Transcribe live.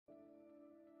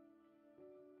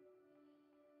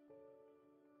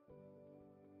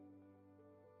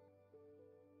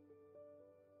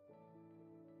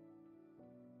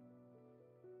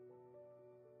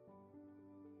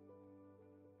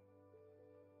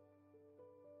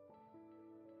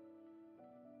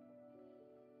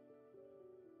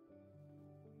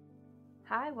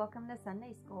Hi, welcome to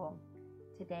Sunday School.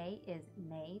 Today is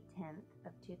May 10th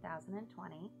of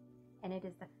 2020, and it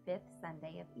is the fifth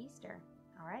Sunday of Easter.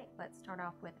 All right, let's start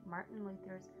off with Martin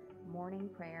Luther's morning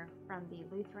prayer from the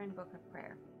Lutheran Book of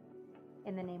Prayer.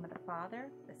 In the name of the Father,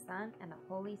 the Son, and the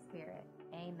Holy Spirit.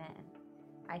 Amen.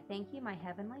 I thank you, my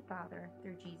heavenly Father,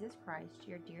 through Jesus Christ,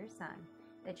 your dear Son,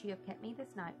 that you have kept me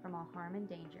this night from all harm and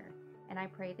danger, and I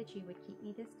pray that you would keep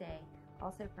me this day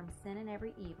also from sin and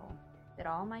every evil, that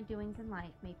all my doings in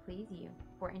life may please you,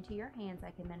 for into your hands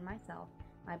I commend myself,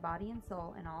 my body and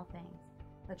soul, and all things.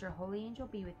 Let your holy angel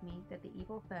be with me, that the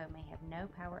evil foe may have no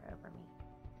power over me.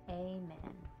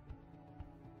 Amen.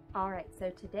 All right,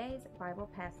 so today's Bible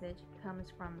passage comes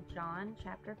from John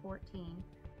chapter 14,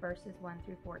 verses 1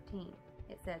 through 14.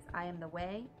 It says, I am the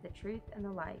way, the truth, and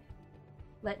the life.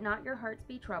 Let not your hearts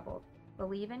be troubled.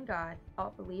 Believe in God,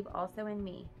 believe also in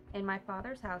me. In my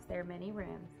Father's house there are many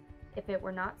rooms. If it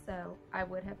were not so, I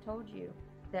would have told you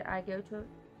that I go to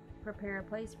prepare a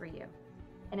place for you.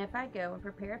 And if I go and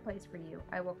prepare a place for you,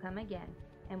 I will come again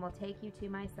and will take you to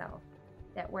myself,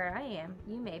 that where I am,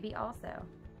 you may be also.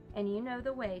 And you know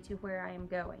the way to where I am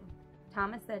going.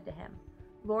 Thomas said to him,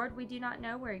 Lord, we do not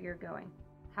know where you're going.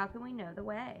 How can we know the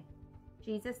way?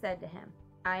 Jesus said to him,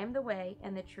 I am the way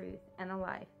and the truth and the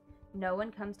life. No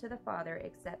one comes to the Father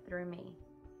except through me.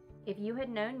 If you had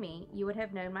known me, you would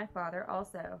have known my Father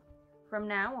also. From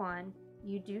now on,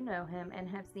 you do know him and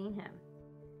have seen him.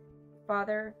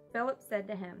 Father Philip said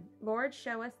to him, Lord,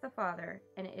 show us the Father,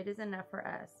 and it is enough for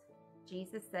us.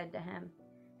 Jesus said to him,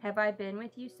 Have I been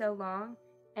with you so long,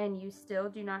 and you still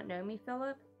do not know me,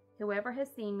 Philip? Whoever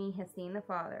has seen me has seen the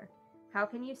Father. How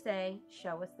can you say,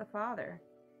 Show us the Father?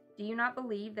 Do you not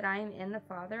believe that I am in the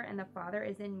Father, and the Father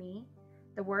is in me?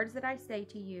 The words that I say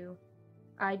to you,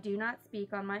 I do not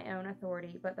speak on my own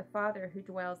authority, but the Father who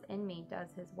dwells in me does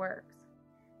his works.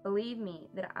 Believe me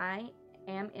that I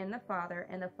am in the Father,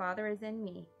 and the Father is in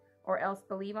me, or else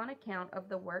believe on account of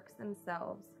the works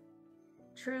themselves.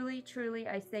 Truly, truly,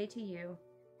 I say to you,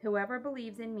 whoever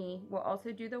believes in me will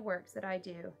also do the works that I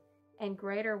do, and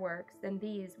greater works than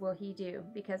these will he do,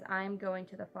 because I am going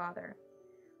to the Father.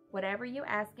 Whatever you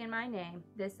ask in my name,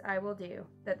 this I will do,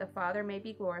 that the Father may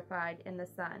be glorified in the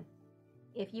Son.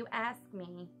 If you ask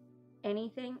me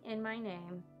anything in my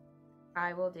name,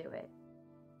 I will do it.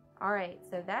 All right,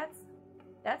 so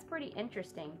that's pretty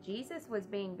interesting. Jesus was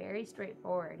being very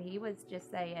straightforward. He was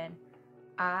just saying,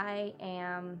 I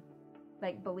am,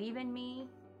 believe in me,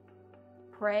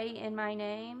 pray in my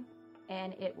name,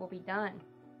 and it will be done.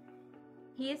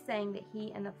 He is saying that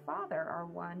he and the Father are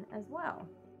one as well.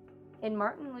 In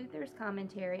Martin Luther's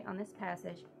commentary on this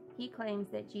passage, he claims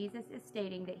that Jesus is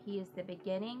stating that he is the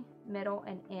beginning, middle,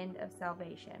 and end of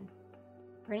salvation.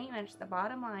 Pretty much the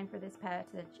bottom line for this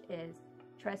passage is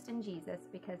trust in Jesus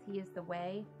because he is the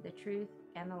way, the truth,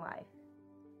 and the life.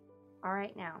 All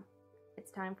right, now,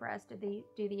 it's time for us to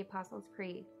do the Apostles'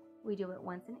 Creed. We do it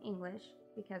once in English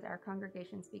because our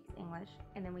congregation speaks English,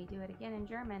 and then we do it again in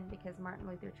German because Martin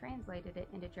Luther translated it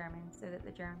into German so that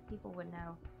the German people would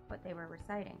know what they were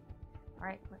reciting. All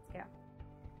right, let's go.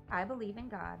 I believe in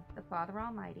God, the Father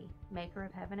Almighty, maker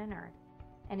of heaven and earth,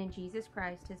 and in Jesus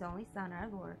Christ, his only Son, our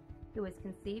Lord, who was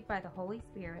conceived by the Holy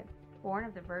Spirit, born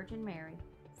of the Virgin Mary,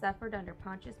 suffered under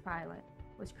Pontius Pilate,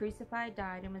 was crucified,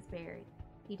 died, and was buried.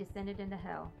 He descended into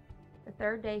hell. The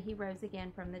third day he rose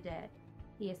again from the dead.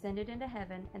 He ascended into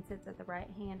heaven and sits at the right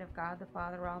hand of God the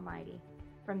Father Almighty.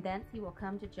 From thence he will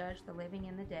come to judge the living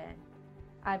and the dead.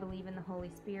 I believe in the Holy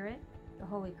Spirit, the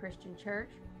holy Christian church,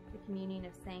 the communion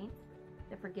of saints,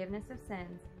 the forgiveness of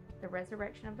sins, the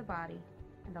resurrection of the body,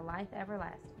 and the life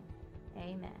everlasting.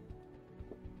 Amen.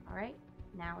 All right,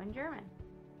 now in German.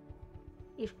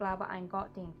 Ich glaube an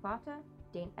Gott, den Vater,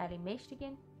 den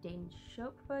Allmächtigen, den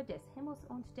Schöpfer des Himmels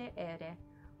und der Erde,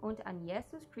 und an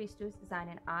Jesus Christus,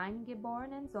 seinen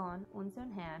eingeborenen Sohn,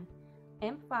 unseren Herrn,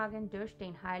 empfangen durch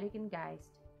den Heiligen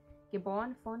Geist,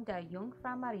 geboren von der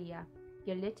Jungfrau Maria,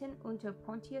 gelitten unter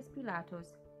Pontius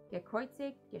Pilatus,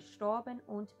 gekreuzigt, gestorben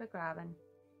und begraben,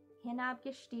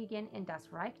 hinabgestiegen in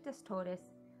das Reich des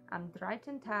Todes, am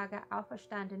dritten Tage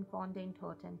auferstanden von den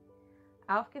Toten,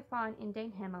 aufgefahren in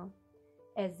den Himmel.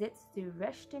 Sitzt zu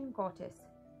Rechten Gottes,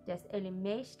 des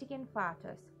allmächtigen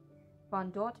Vaters.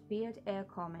 Von dort wird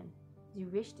kommen, zu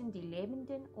richten die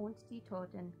Lebenden und die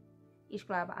Toten. Ich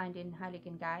glaube an den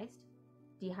Heiligen Geist,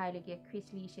 die heilige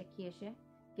christliche Kirche,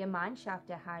 Gemeinschaft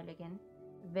der Heiligen,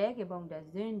 Vergebung der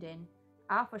Sünden,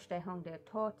 Auferstehung der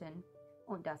Toten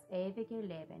und das ewige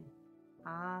Leben.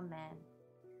 Amen.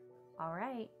 All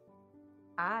right.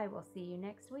 I will see you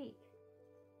next week.